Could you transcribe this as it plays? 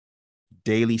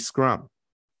Daily Scrum.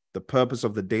 The purpose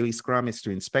of the daily Scrum is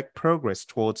to inspect progress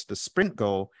towards the sprint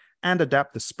goal and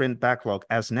adapt the sprint backlog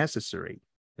as necessary,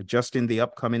 adjusting the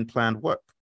upcoming planned work.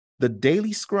 The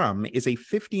daily Scrum is a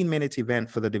 15-minute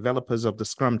event for the developers of the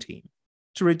Scrum team.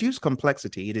 To reduce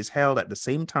complexity, it is held at the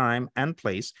same time and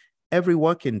place every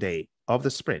working day of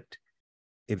the sprint.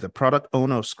 If the product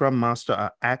owner or Scrum Master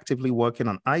are actively working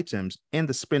on items in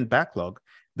the sprint backlog,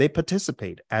 they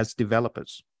participate as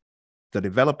developers. The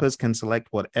developers can select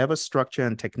whatever structure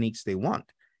and techniques they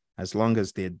want, as long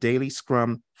as their daily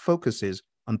Scrum focuses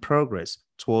on progress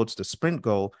towards the sprint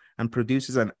goal and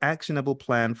produces an actionable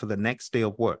plan for the next day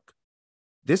of work.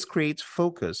 This creates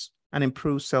focus and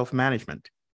improves self-management.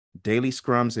 Daily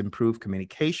Scrums improve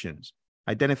communications,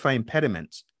 identify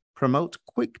impediments, promote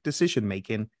quick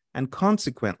decision-making, and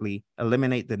consequently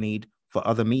eliminate the need for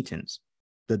other meetings.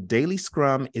 The daily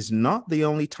Scrum is not the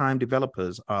only time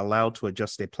developers are allowed to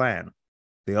adjust their plan.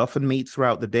 They often meet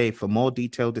throughout the day for more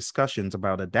detailed discussions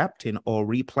about adapting or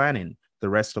replanning the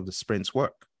rest of the sprint's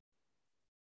work.